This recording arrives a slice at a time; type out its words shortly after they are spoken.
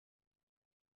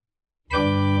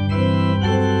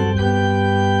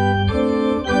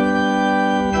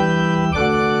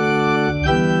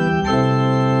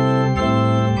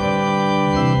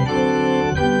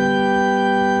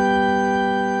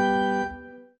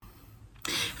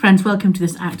Friends, welcome to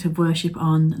this act of worship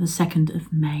on the 2nd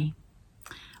of May,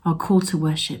 our call to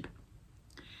worship.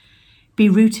 Be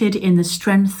rooted in the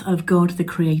strength of God the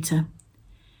Creator.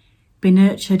 Be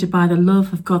nurtured by the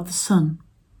love of God the Son.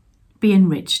 Be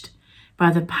enriched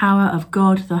by the power of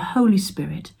God the Holy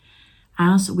Spirit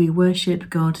as we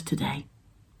worship God today.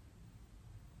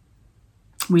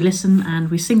 We listen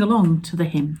and we sing along to the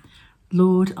hymn,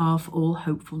 Lord of all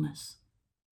hopefulness.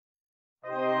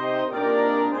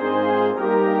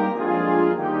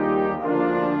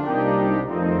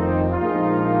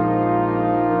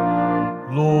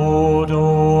 Lord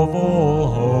of all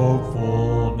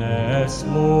hopefulness,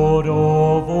 Lord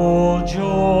of all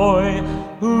joy,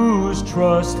 whose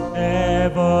trust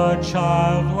ever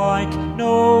childlike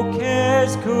no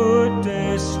cares could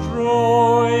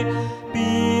destroy,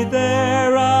 be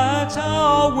there at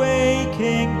our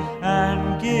waking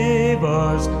and give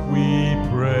us, we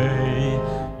pray,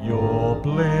 your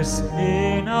bliss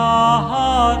in our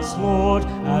hearts, Lord,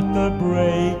 at the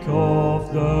break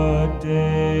of the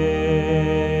day.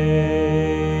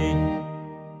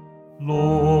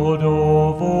 Lord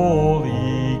of all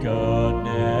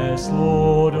eagerness,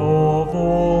 Lord of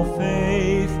all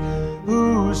faith,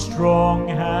 whose strong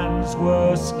hands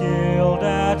were skilled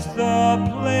at the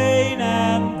plane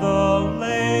and the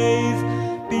lathe,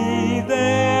 be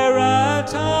there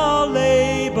at our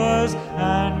labours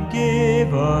and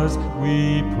give us,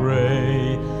 we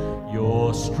pray,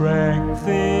 your strength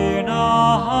in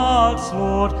our hearts,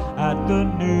 Lord, at the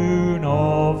noon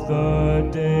of the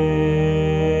day.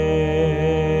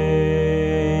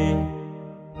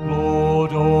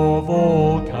 Lord of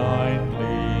all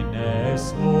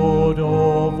kindliness, Lord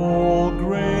of all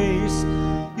grace,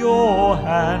 your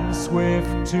hand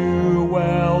swift to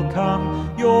welcome,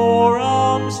 your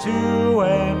arms to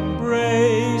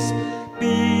embrace,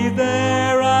 be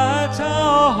there at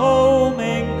our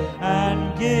homing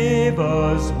and give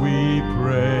us, we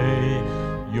pray,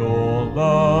 your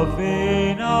love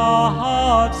in our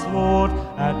hearts, Lord,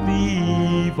 at the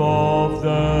eve of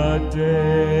the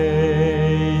day.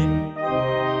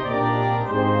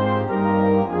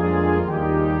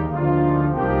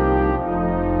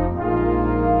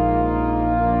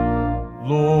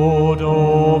 Lord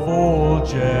of all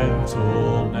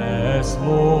gentleness,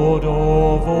 Lord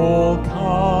of all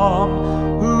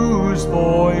calm, whose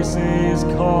voice is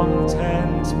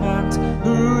contentment,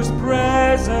 whose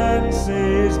presence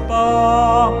is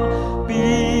balm,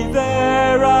 be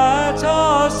there at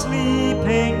our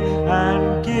sleeping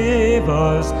and give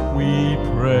us, we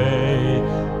pray,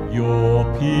 your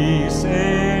peace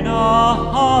in our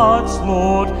hearts,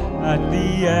 Lord, at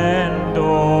the end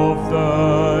of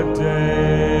the day.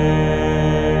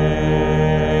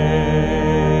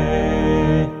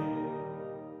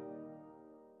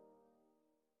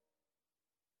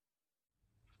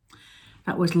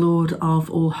 That was Lord of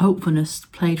all hopefulness,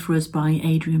 played for us by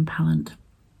Adrian Pallant.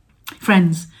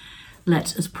 Friends,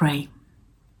 let us pray.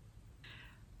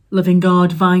 Loving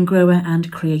God, vine grower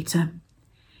and creator,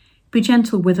 be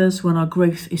gentle with us when our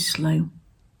growth is slow.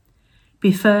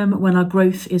 Be firm when our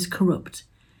growth is corrupt.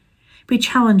 Be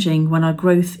challenging when our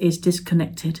growth is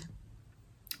disconnected.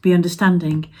 Be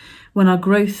understanding when our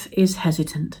growth is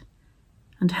hesitant.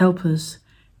 And help us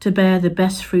to bear the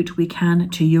best fruit we can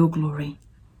to your glory.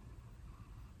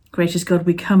 Gracious God,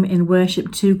 we come in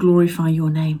worship to glorify your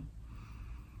name,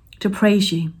 to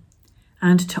praise you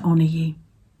and to honour you.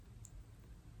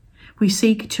 We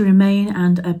seek to remain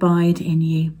and abide in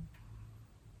you.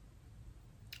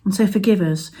 And so forgive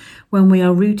us when we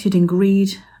are rooted in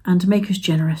greed and make us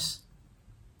generous.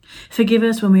 Forgive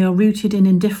us when we are rooted in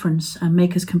indifference and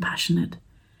make us compassionate.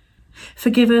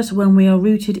 Forgive us when we are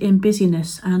rooted in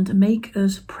busyness and make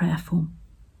us prayerful.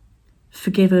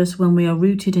 Forgive us when we are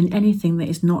rooted in anything that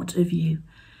is not of you,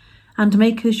 and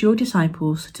make us your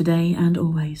disciples today and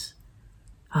always.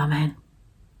 Amen.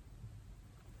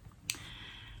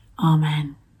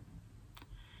 Amen.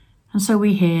 And so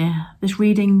we hear this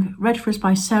reading read for us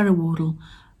by Sarah Wardle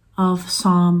of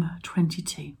Psalm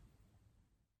 22.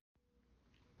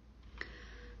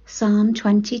 Psalm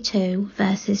 22,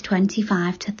 verses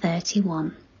 25 to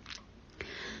 31.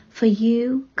 For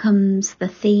you comes the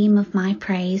theme of my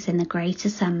praise in the great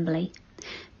assembly.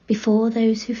 Before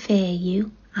those who fear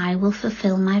you, I will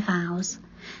fulfill my vows.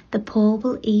 The poor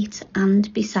will eat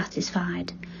and be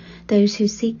satisfied. Those who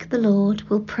seek the Lord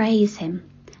will praise him.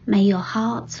 May your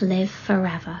hearts live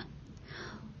forever.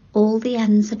 All the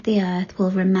ends of the earth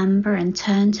will remember and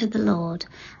turn to the Lord,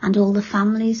 and all the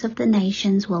families of the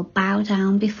nations will bow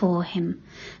down before him.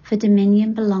 For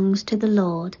dominion belongs to the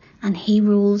Lord, and he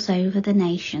rules over the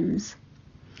nations.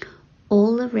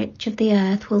 All the rich of the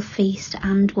earth will feast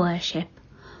and worship.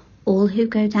 All who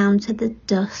go down to the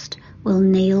dust will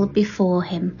kneel before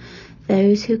him,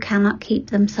 those who cannot keep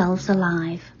themselves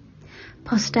alive.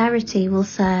 Posterity will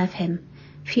serve him.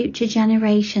 Future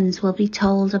generations will be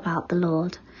told about the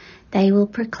Lord. They will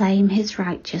proclaim his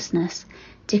righteousness,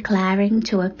 declaring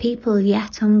to a people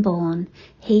yet unborn,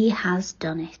 he has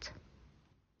done it.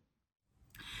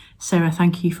 Sarah,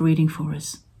 thank you for reading for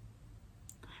us.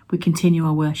 We continue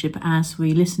our worship as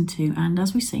we listen to and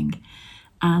as we sing,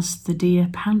 as the deer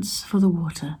pants for the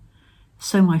water,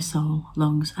 so my soul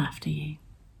longs after you.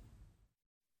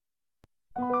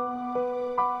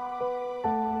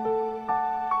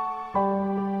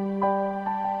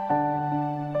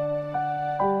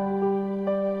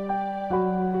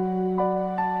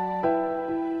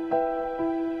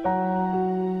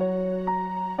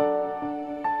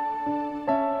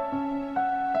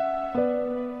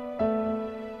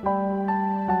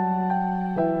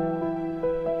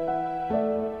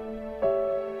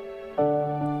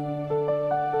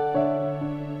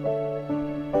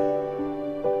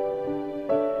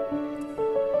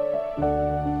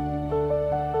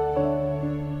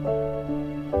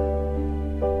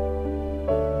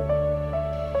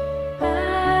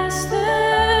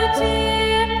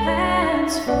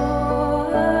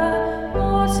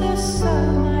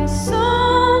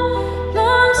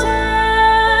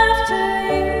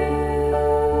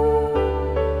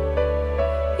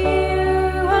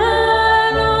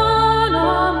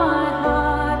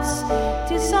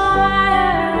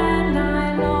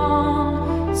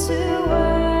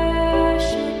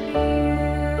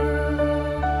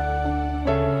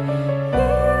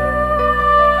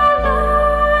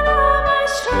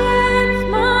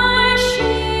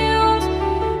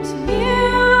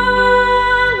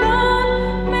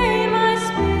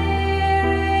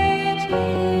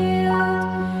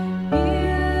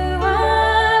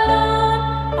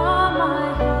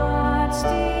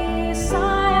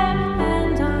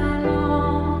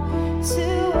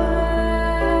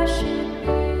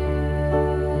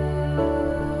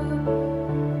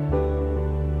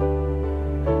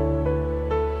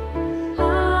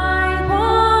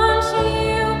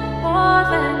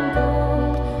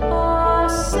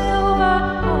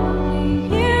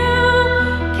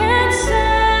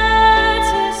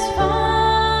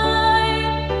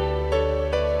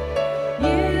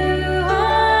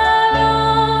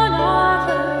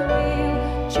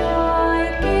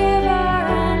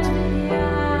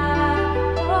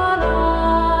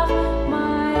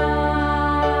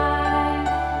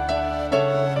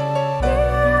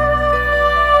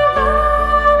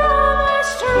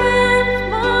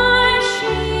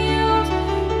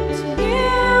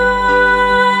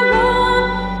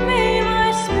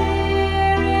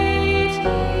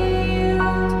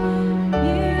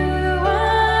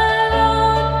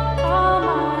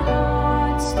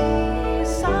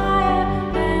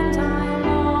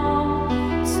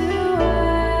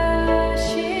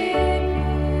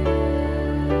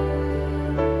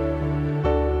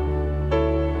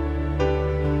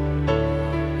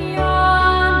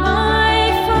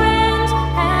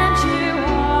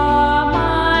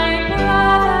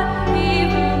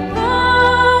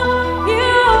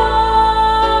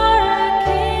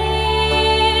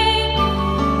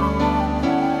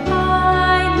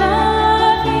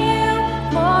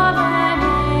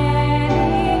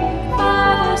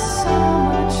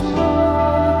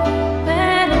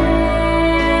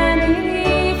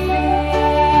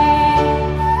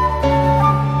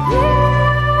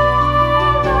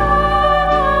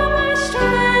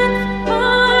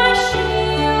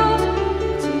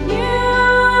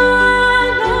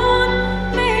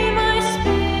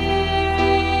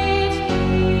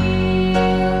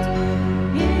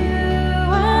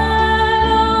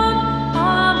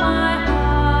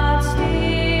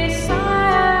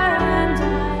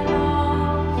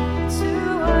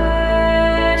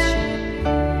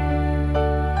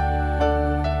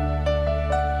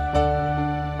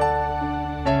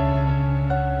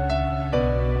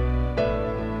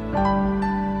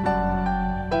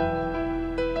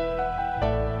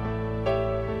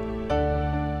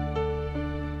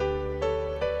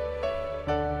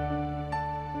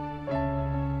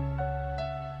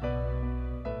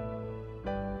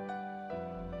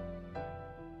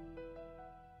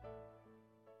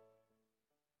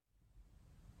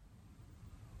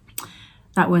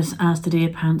 That was As the Deer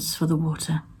Pants for the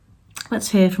Water. Let's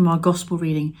hear from our Gospel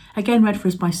reading, again read for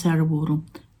us by Sarah Wardle,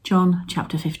 John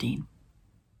chapter 15.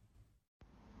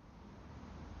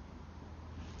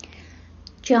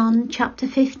 John chapter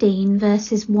 15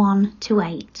 verses 1 to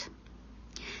 8.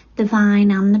 The vine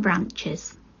and the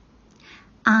branches.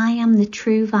 I am the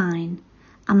true vine,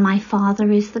 and my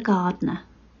Father is the gardener.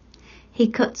 He He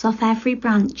cuts off every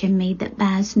branch in me that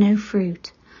bears no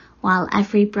fruit, while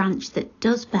every branch that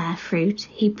does bear fruit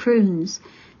he prunes,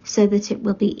 so that it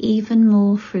will be even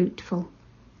more fruitful.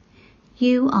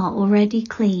 You are already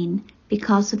clean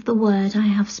because of the word I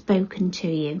have spoken to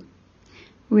you.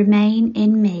 Remain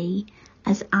in me,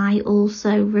 as I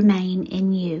also remain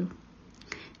in you.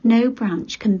 No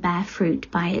branch can bear fruit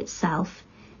by itself.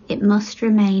 It must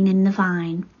remain in the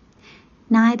vine.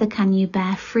 Neither can you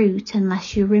bear fruit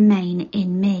unless you remain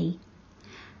in me.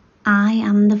 I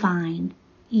am the vine,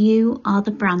 you are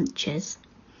the branches.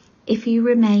 If you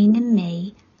remain in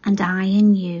me and I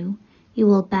in you, you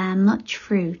will bear much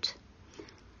fruit.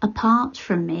 Apart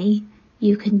from me,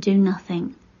 you can do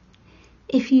nothing.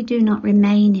 If you do not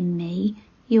remain in me,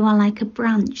 you are like a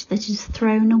branch that is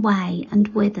thrown away and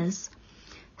withers.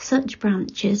 Such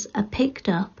branches are picked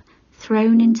up,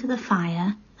 thrown into the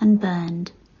fire, and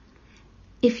burned.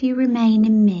 If you remain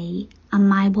in me, and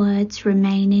my words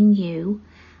remain in you,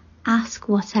 ask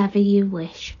whatever you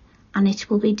wish, and it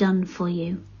will be done for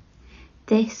you.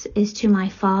 This is to my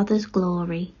Father's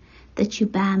glory, that you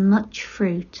bear much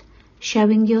fruit,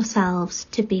 showing yourselves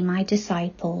to be my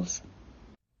disciples.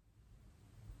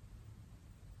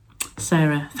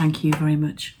 Sarah, thank you very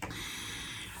much.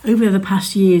 Over the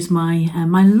past years, my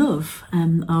love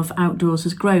of outdoors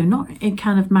has grown, not in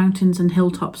kind of mountains and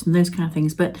hilltops and those kind of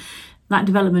things, but that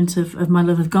development of my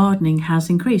love of gardening has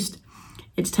increased.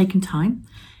 It's taken time,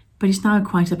 but it's now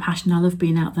quite a passion. I love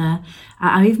being out there.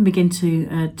 I even begin to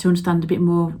understand a bit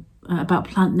more about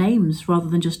plant names rather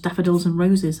than just daffodils and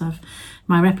roses.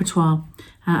 My repertoire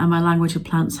and my language of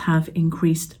plants have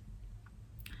increased.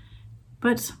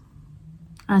 But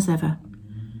as ever,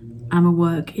 I'm a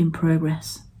work in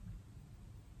progress.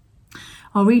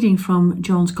 Our reading from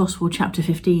John's Gospel, chapter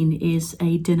 15, is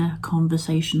a dinner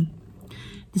conversation.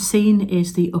 The scene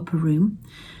is the upper room.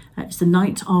 It's the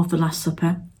night of the Last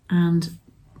Supper, and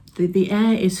the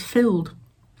air is filled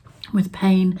with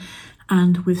pain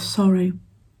and with sorrow.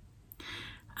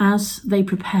 As they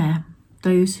prepare,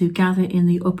 those who gather in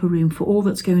the upper room for all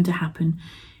that's going to happen,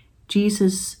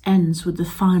 Jesus ends with the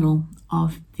final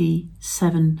of the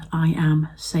 7 I am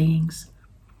sayings.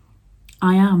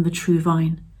 I am the true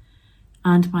vine,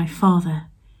 and my Father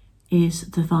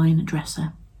is the vine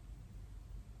dresser.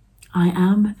 I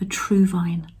am the true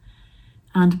vine,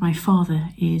 and my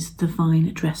Father is the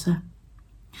vine dresser.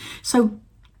 So,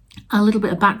 a little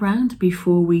bit of background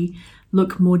before we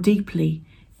look more deeply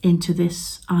into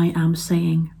this I am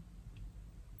saying.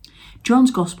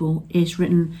 John's Gospel is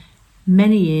written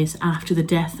many years after the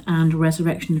death and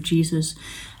resurrection of Jesus,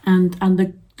 and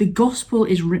the Gospel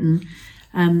is written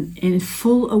in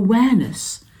full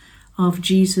awareness of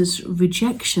Jesus'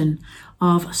 rejection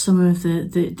of some of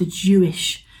the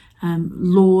Jewish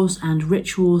laws and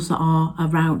rituals that are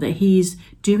around, that he's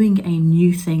doing a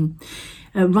new thing.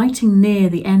 Writing near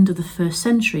the end of the first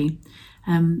century,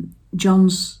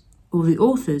 John's, or the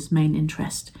author's, main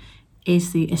interest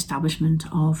is the establishment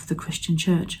of the Christian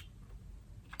church.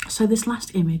 So this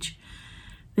last image,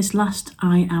 this last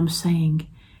I am saying,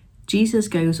 Jesus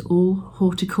goes all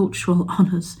horticultural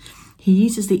on us. He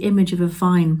uses the image of a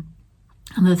vine,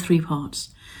 and there are 3 parts.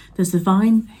 There's the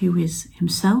vine, who is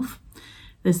himself.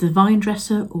 There's the vine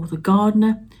dresser, or the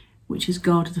gardener, which is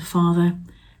God the Father.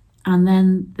 And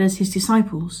then there's his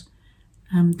disciples,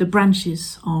 the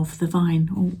branches of the vine,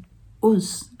 or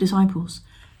us, disciples,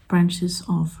 branches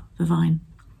of the vine.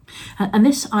 And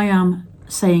this I am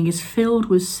saying is filled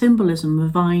with symbolism of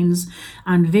vines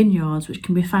and vineyards, which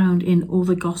can be found in all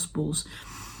the Gospels.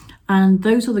 And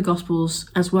those other Gospels,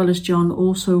 as well as John,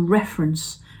 also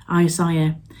reference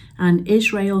Isaiah and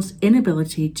Israel's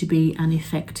inability to be an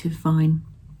effective vine.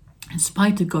 In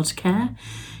spite of God's care,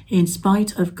 in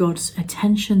spite of God's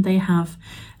attention, they have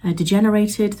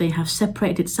degenerated, they have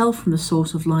separated itself from the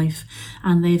source of life,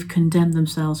 and they've condemned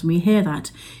themselves. And we hear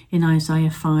that in Isaiah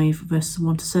 5, verses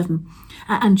 1 to 7.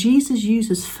 And Jesus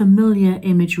uses familiar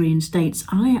imagery and states,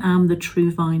 I am the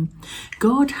true vine.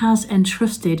 God has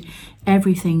entrusted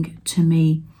everything to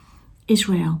me.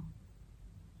 Israel,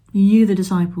 you the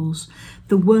disciples,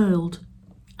 the world,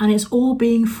 and it's all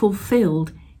being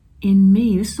fulfilled in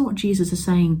me. This is what Jesus is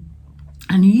saying.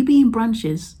 And you being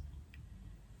branches,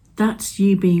 that's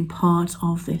you being part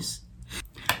of this.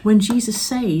 When Jesus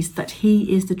says that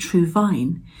he is the true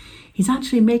vine, he's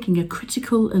actually making a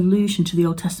critical allusion to the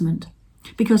Old Testament.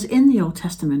 Because in the Old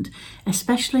Testament,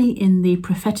 especially in the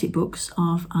prophetic books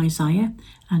of Isaiah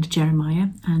and Jeremiah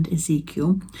and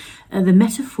Ezekiel, the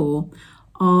metaphor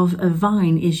of a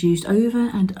vine is used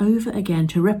over and over again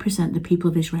to represent the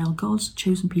people of Israel, God's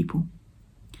chosen people.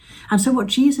 And so what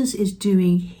Jesus is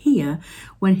doing here,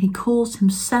 when he calls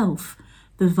himself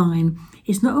the vine,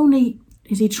 is not only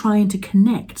is he trying to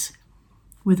connect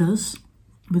with us,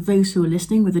 with those who are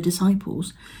listening, with the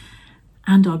disciples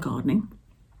and our gardening,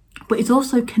 but it's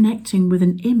also connecting with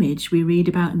an image we read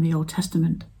about in the Old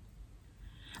Testament.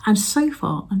 And so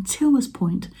far, until this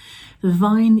point, the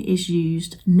vine is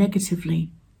used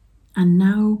negatively, and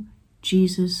now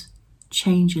Jesus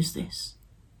changes this.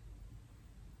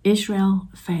 Israel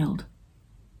failed.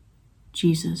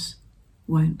 Jesus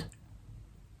won't.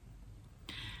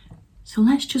 So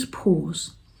let's just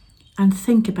pause and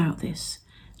think about this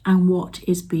and what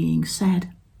is being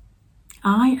said.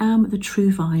 I am the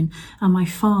true vine, and my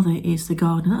Father is the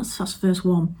gardener. That's verse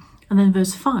 1. And then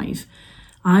verse 5,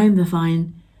 I am the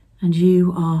vine, and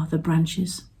you are the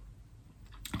branches.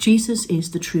 Jesus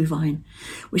is the true vine,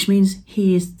 which means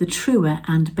he is the truer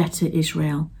and better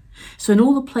Israel. So in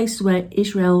all the places where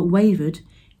Israel wavered,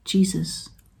 Jesus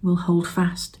will hold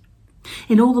fast.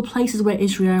 In all the places where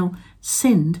Israel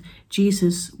sinned,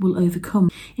 Jesus will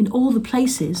overcome. In all the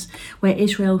places where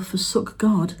Israel forsook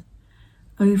God,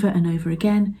 over and over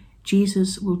again,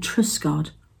 Jesus will trust God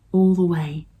all the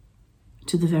way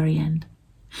to the very end.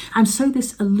 And so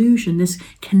this allusion, this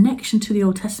connection to the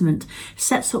Old Testament,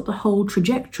 sets up the whole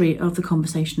trajectory of the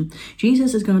conversation.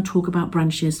 Jesus is going to talk about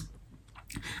branches,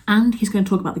 and he's going to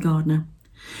talk about the gardener.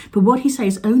 But what he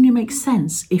says only makes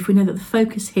sense if we know that the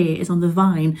focus here is on the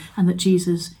vine and that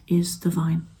Jesus is the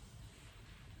vine.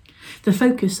 The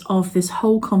focus of this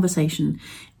whole conversation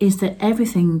is that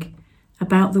everything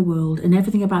about the world and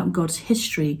everything about God's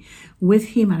history with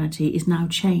humanity is now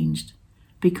changed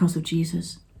because of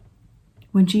Jesus.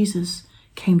 When Jesus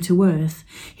came to earth,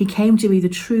 he came to be the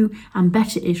true and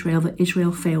better Israel that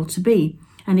Israel failed to be.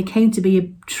 And he came to be a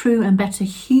true and better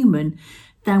human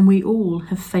than we all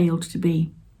have failed to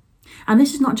be. And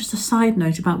this is not just a side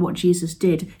note about what Jesus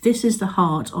did. This is the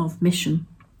heart of mission,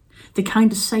 the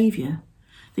kind of saviour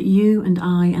that you and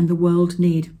I and the world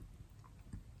need.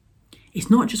 It's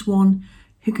not just one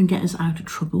who can get us out of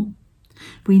trouble.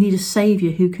 We need a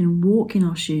saviour who can walk in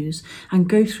our shoes and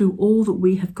go through all that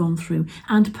we have gone through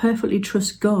and perfectly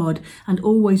trust God and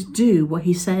always do what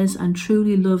he says and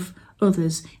truly love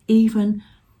others, even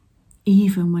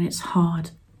when it's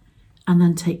hard, and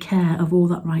then take care of all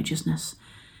that righteousness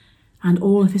and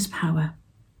all of his power,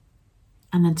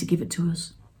 and then to give it to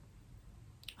us.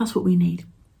 That's what we need.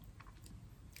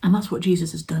 And that's what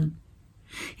Jesus has done.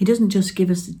 He doesn't just give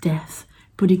us death,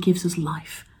 but he gives us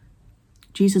life.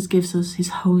 Jesus gives us his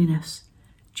holiness.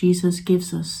 Jesus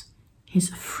gives us his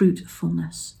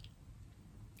fruitfulness.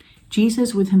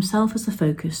 Jesus, with himself as the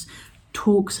focus,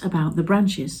 talks about the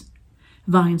branches.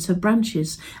 Vines have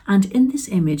branches, and in this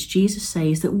image Jesus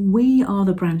says that we are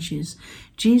the branches.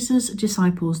 Jesus'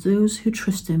 disciples, those who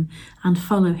trust him and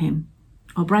follow him,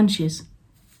 are branches.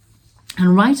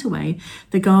 And right away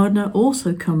the gardener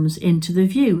also comes into the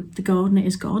view. The gardener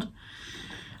is God,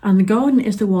 and the gardener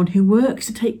is the one who works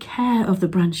to take care of the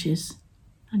branches.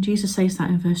 And Jesus says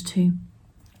that in verse 2.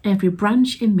 Every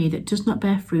branch in me that does not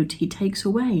bear fruit he takes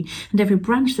away, and every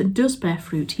branch that does bear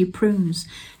fruit he prunes,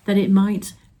 that it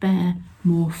might bear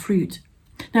more fruit.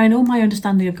 Now, in all my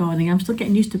understanding of gardening, I'm still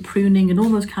getting used to pruning and all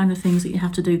those kind of things that you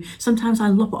have to do. Sometimes I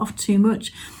lop it off too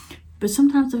much, but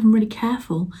sometimes if I'm really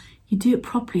careful, you do it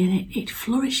properly and it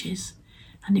flourishes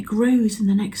and it grows in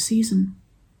the next season.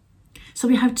 So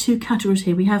we have two categories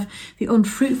here. We have the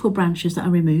unfruitful branches that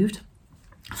are removed,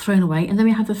 thrown away, and then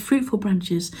we have the fruitful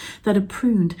branches that are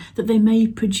pruned that they may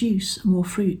produce more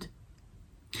fruit.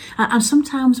 And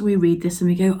sometimes we read this and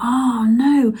we go, oh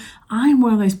no, I'm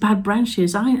one of those bad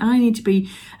branches. I need to be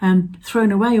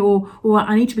thrown away, or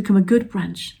I need to become a good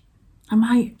branch. Am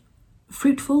I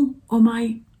fruitful or am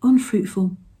I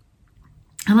unfruitful?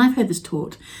 And I've heard this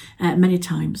taught many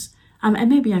times, and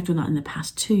maybe I've done that in the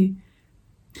past too.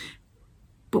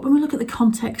 But when we look at the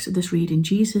context of this reading,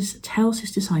 Jesus tells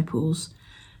his disciples,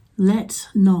 let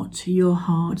not your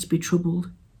hearts be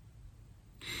troubled.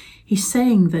 He's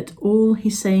saying that all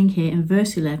he's saying here in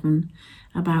verse 11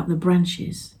 about the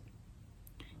branches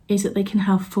is that they can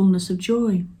have fullness of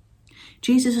joy.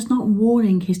 Jesus is not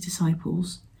warning his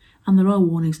disciples, and there are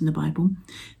warnings in the Bible.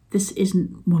 This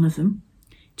isn't one of them.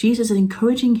 Jesus is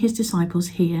encouraging his disciples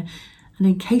here, and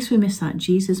in case we miss that,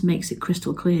 Jesus makes it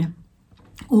crystal clear.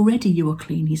 Already you are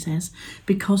clean, he says,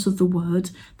 because of the word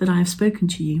that I have spoken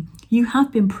to you. You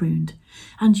have been pruned,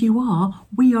 and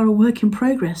we are a work in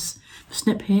progress. A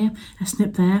snip here, a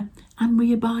snip there, and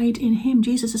we abide in him.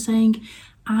 Jesus is saying,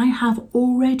 I have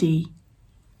already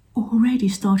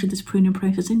started this pruning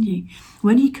process in you.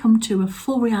 When you come to a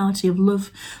full reality of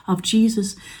love of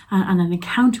Jesus and an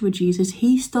encounter with Jesus,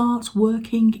 he starts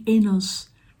working in us,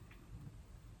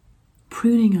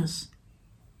 pruning us.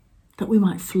 that we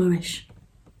might flourish.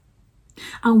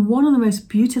 And one of the most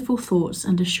beautiful thoughts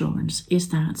and assurance is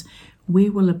that we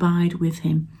will abide with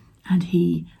him and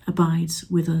he abides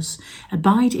with us.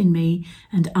 Abide in me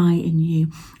and I in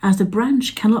you. As the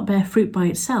branch cannot bear fruit by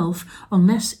itself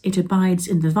unless it abides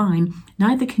in the vine,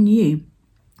 neither can you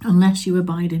unless you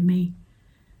abide in me.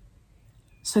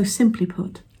 So simply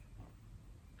put,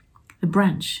 the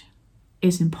branch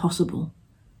is impossible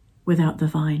without the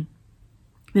vine.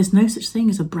 There's no such thing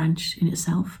as a branch in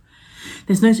itself.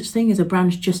 There's no such thing as a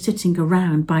branch just sitting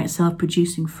around by itself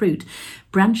producing fruit.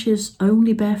 Branches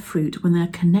only bear fruit when they're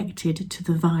connected to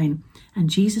the vine. And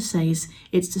Jesus says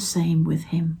it's the same with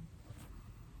him.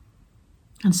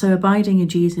 And so abiding in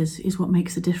Jesus is what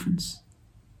makes the difference.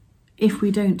 If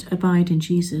we don't abide in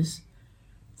Jesus,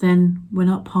 then we're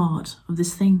not part of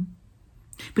this thing.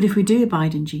 But if we do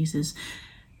abide in Jesus,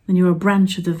 then you're a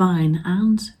branch of the vine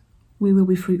and we will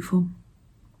be fruitful.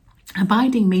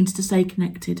 Abiding means to stay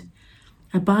connected.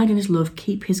 Abide in his love,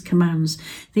 keep his commands.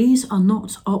 These are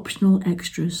not optional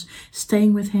extras.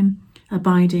 Staying with him,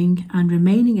 abiding and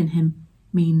remaining in him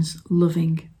means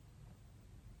loving.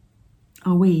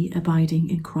 Are we abiding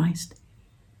in Christ?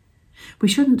 We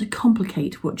shouldn't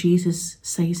complicate what Jesus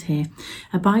says here.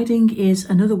 Abiding is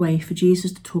another way for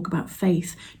Jesus to talk about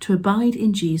faith. To abide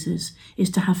in Jesus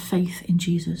is to have faith in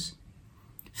Jesus.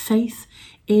 Faith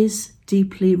is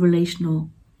deeply relational.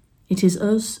 It is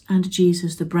us and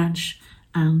Jesus, the branch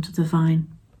and the vine.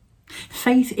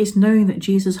 Faith is knowing that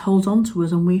Jesus holds on to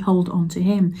us and we hold on to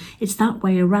him. It's that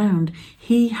way around.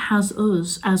 He has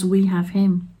us as we have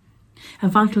him. A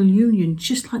vital union,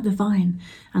 just like the vine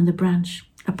and the branch.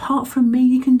 Apart from me,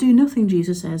 you can do nothing,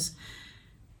 Jesus says.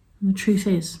 And the truth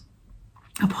is,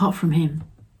 apart from him,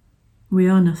 we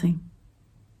are nothing.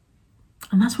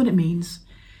 And that's what it means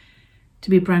to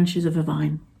be branches of a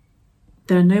vine.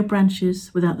 There are no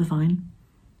branches without the vine.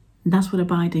 And that's what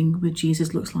abiding with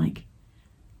Jesus looks like.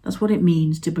 That's what it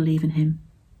means to believe in him.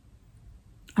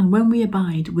 And when we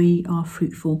abide, we are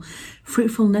fruitful.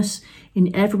 Fruitfulness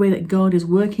in every way that God is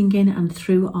working in and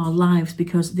through our lives,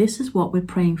 because this is what we're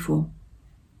praying for.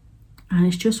 And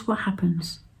it's just what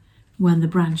happens when the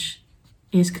branch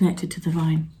is connected to the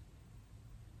vine.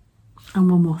 And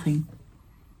one more thing,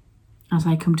 as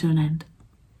I come to an end.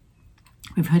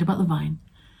 We've heard about the vine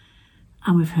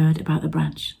and we've heard about the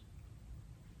branch.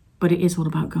 But it is all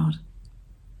about God,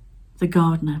 the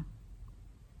gardener.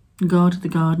 God, the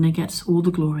gardener, gets all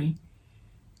the glory.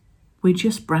 We're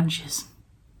just branches.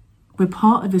 We're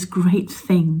part of this great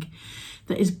thing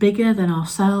that is bigger than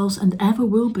ourselves and ever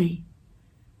will be.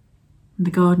 And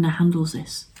the gardener handles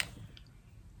this.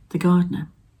 The gardener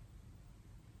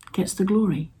gets the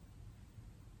glory.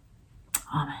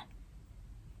 Amen.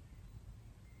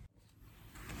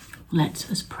 Let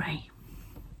us pray.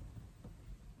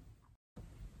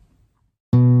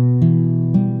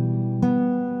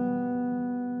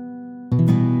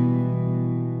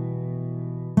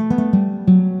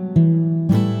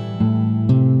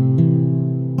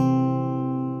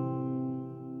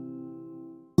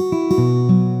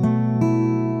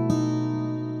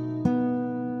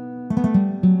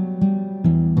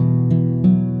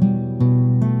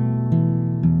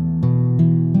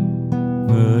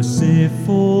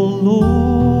 Merciful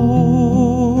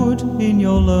Lord, in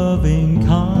your loving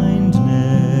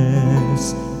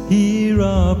kindness, hear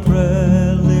our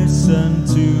prayer, listen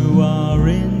to our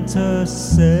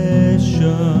intercession.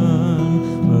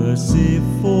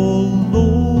 Merciful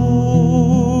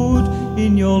Lord,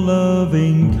 in your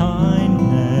loving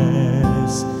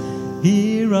kindness,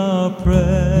 hear our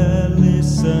prayer,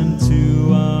 listen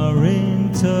to our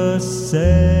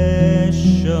intercession.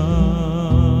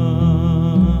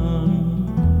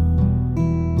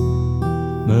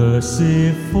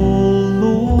 Merciful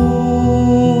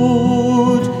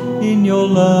Lord, in your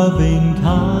loving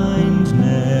kindness,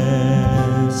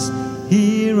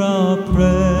 hear our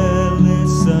prayer,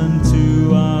 listen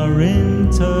to our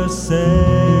intercession.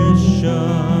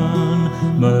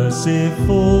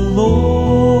 Merciful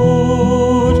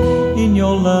Lord, in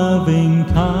your loving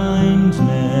kindness,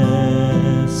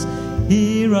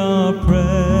 hear our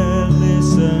prayer,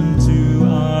 listen to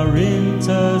our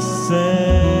intercession.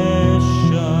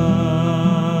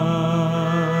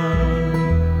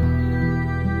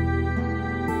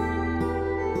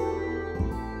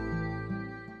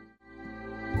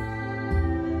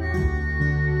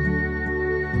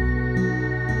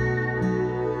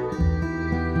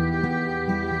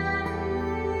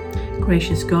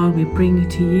 Gracious God, we bring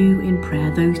to you in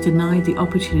prayer those denied the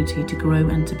opportunity to grow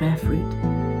and to bear fruit,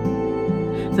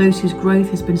 those whose growth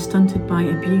has been stunted by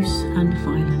abuse and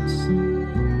violence,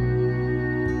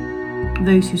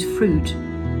 those whose fruit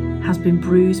has been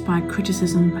bruised by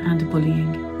criticism and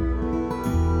bullying.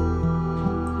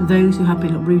 Those who have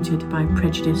been uprooted by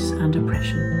prejudice and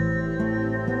oppression.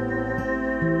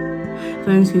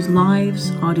 Those whose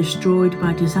lives are destroyed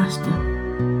by disaster.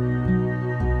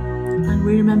 And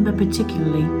we remember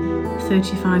particularly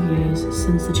 35 years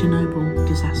since the Chernobyl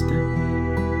disaster,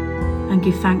 and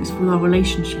give thanks for our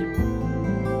relationship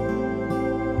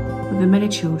with the many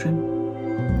children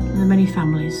and the many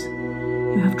families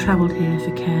who have travelled here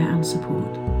for care and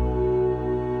support.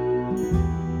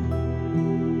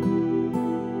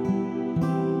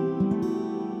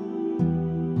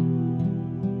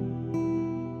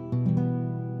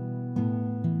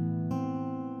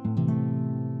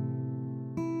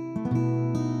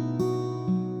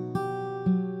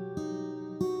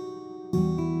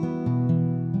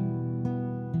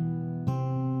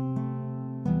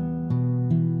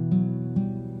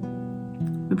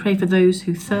 We pray for those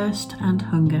who thirst and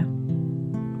hunger,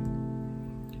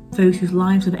 those whose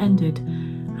lives have ended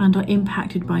and are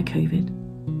impacted by COVID,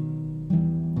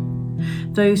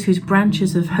 those whose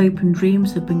branches of hope and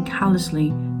dreams have been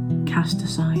callously cast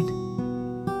aside,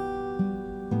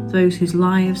 those whose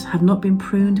lives have not been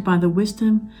pruned by the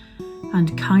wisdom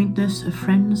and kindness of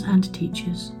friends and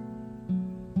teachers.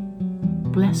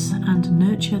 Bless and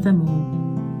nurture them all.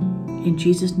 In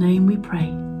Jesus' name we pray.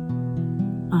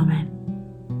 Amen.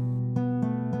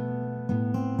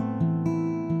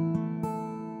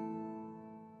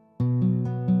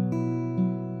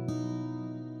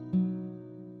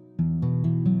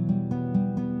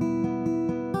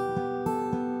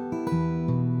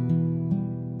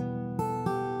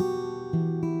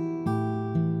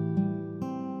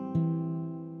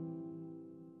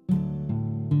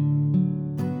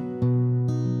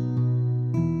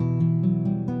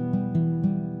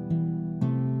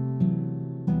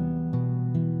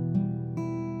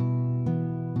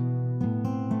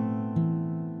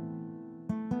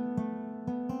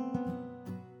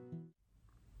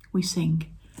 We sing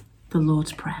the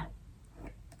Lord's Prayer.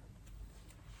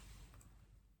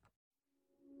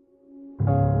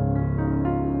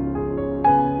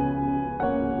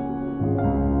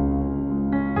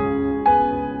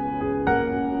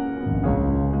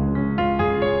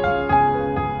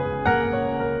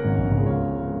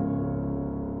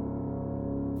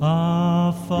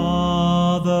 Our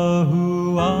Father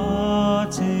who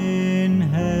art in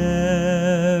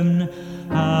heaven,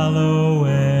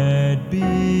 hallowed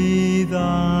be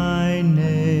thy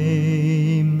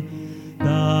name.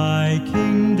 Thy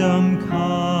kingdom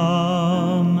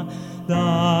come,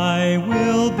 thy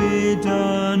will be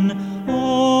done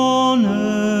on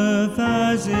earth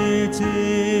as it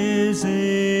is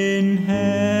in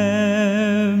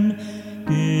heaven.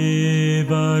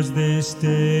 Give us this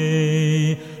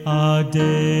day our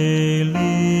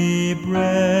daily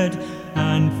bread,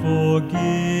 and forgive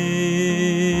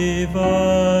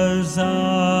us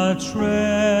our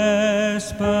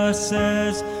trespasses,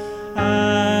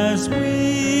 as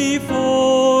we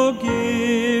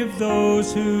forgive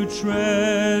those who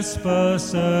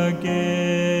trespass against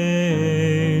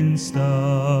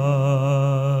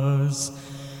us.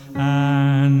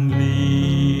 And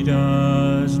lead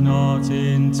us not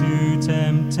into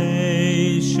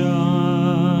temptation,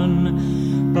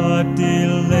 but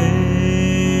deliver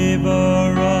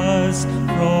us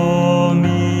from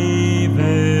evil.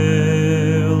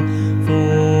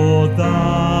 For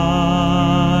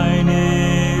thine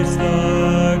is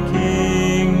the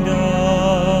kingdom,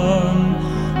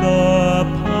 the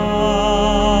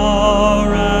power,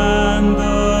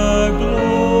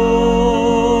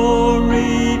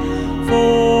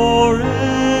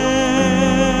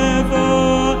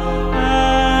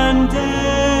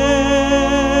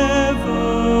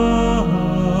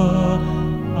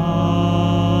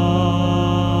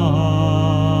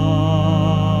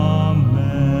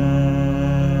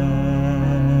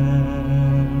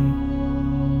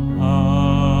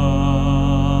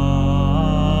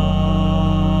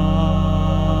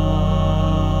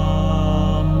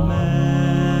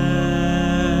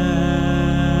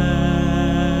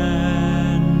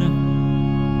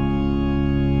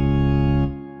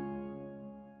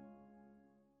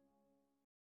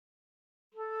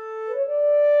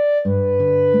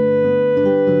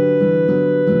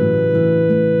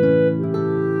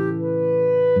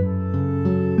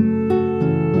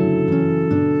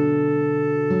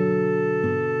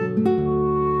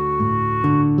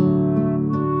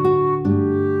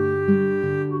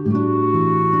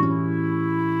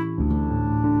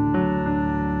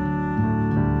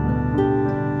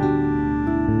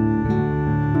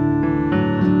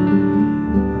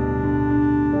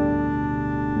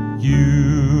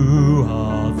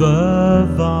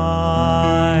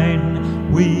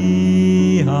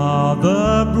 are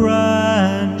the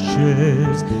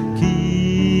branches,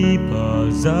 keep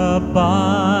us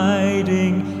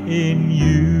abiding in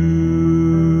you.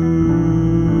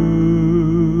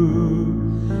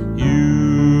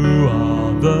 You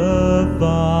are the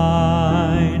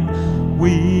vine,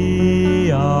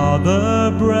 we are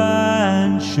the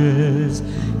branches,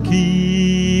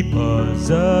 keep us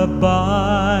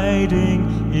abiding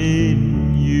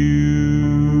in you.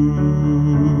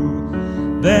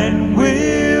 Then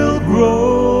we'll grow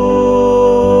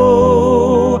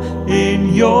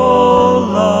in your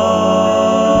love.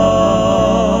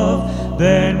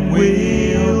 Then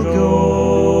we'll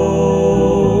go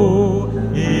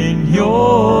in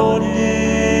your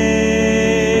name,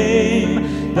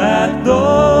 that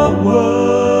the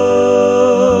world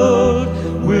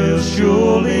will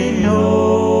surely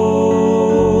know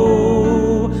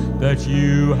that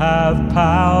you have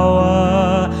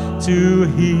power to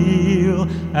heal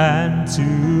and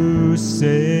to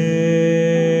save.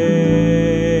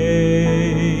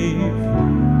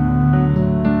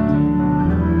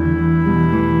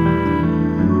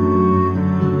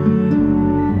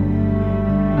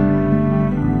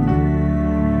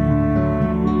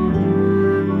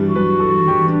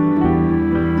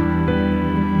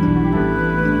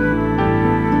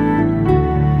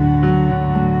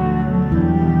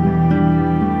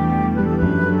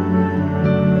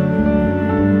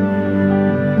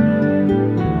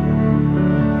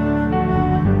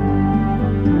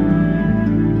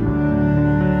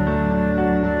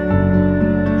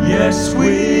 Yes,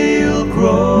 we'll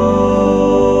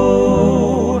grow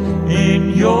in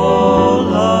your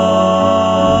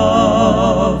love.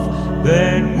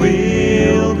 Then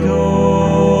we'll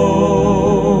go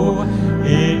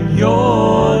in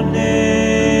your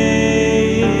name,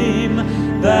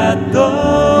 that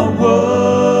the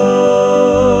world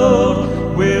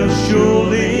will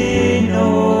surely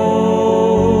know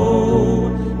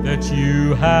that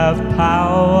you have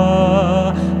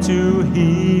power to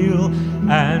heal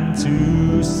and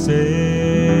to save.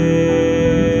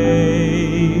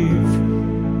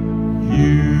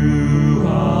 You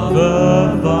are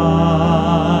the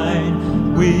vine,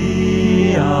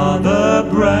 we are the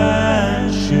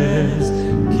branches,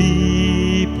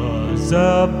 keep us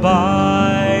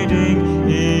abiding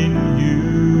in you.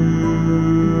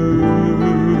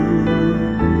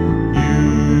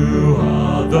 You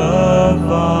are the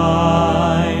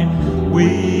vine,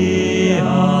 we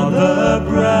are the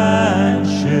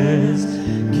branches,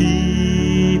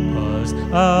 keep us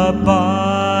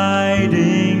abiding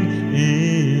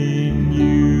in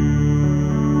you.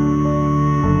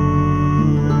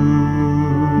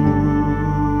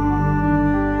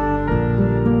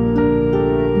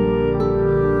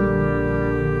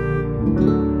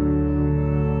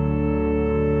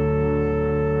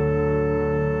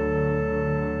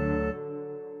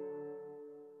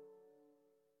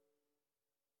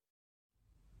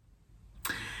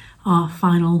 Our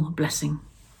final blessing.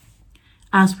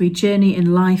 As we journey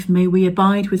in life, may we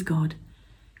abide with God,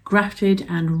 grafted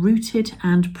and rooted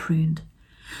and pruned.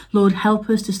 Lord, help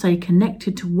us to stay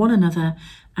connected to one another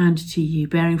and to you,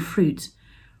 bearing fruit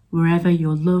wherever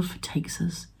your love takes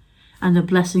us. And the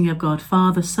blessing of God,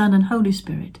 Father, Son, and Holy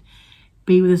Spirit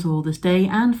be with us all this day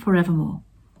and forevermore.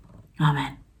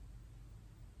 Amen.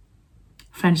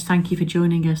 Friends, thank you for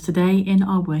joining us today in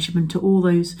our worship, and to all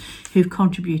those who've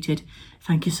contributed,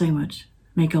 thank you so much.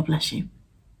 May God bless you.